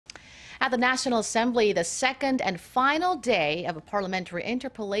At the National Assembly, the second and final day of a parliamentary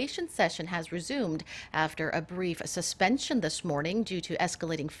interpellation session has resumed after a brief suspension this morning due to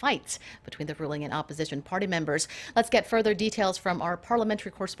escalating fights between the ruling and opposition party members. Let's get further details from our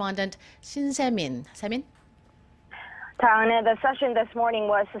parliamentary correspondent, Shin Se-min. Se-min? Daeun, the session this morning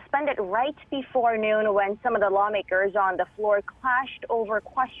was suspended right before noon when some of the lawmakers on the floor clashed over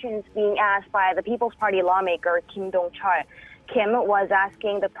questions being asked by the People's Party lawmaker Kim Dong-chul. Kim was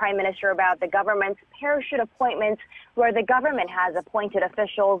asking the Prime Minister about the government's parachute appointments, where the government has appointed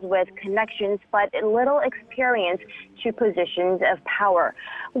officials with connections but little experience to positions of power.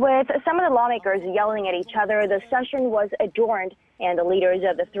 With some of the lawmakers yelling at each other, the session was adjourned, and the leaders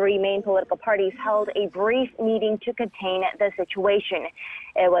of the three main political parties held a brief meeting to contain the situation.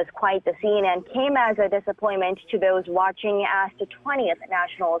 It was quite the scene and came as a disappointment to those watching, as the 20th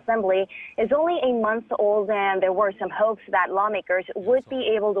National Assembly is only a month old and there were some hopes that lawmakers would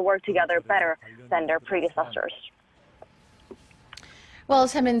be able to work together better than their predecessors. Well,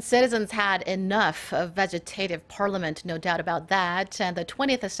 Se-min, citizens had enough of vegetative parliament, no doubt about that, and the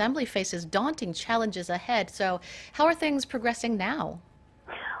 20th Assembly faces daunting challenges ahead. So how are things progressing now?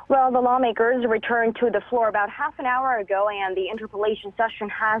 Well, the lawmakers returned to the floor about half an hour ago, and the interpellation session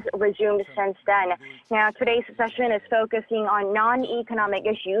has resumed since then. Now, today's session is focusing on non-economic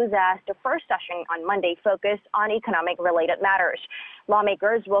issues, as the first session on Monday focused on economic-related matters.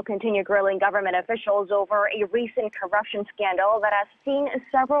 Lawmakers will continue grilling government officials over a recent corruption scandal that has seen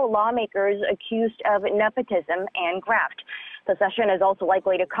several lawmakers accused of nepotism and graft. The session is also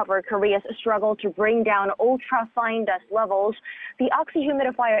likely to cover Korea's struggle to bring down ultra-fine dust levels, the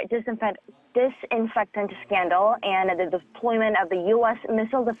oxyhumidifier disinfectant scandal, and the deployment of the U.S.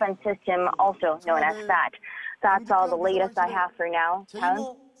 missile defense system, also known as THAAD. That's all the latest I have for now.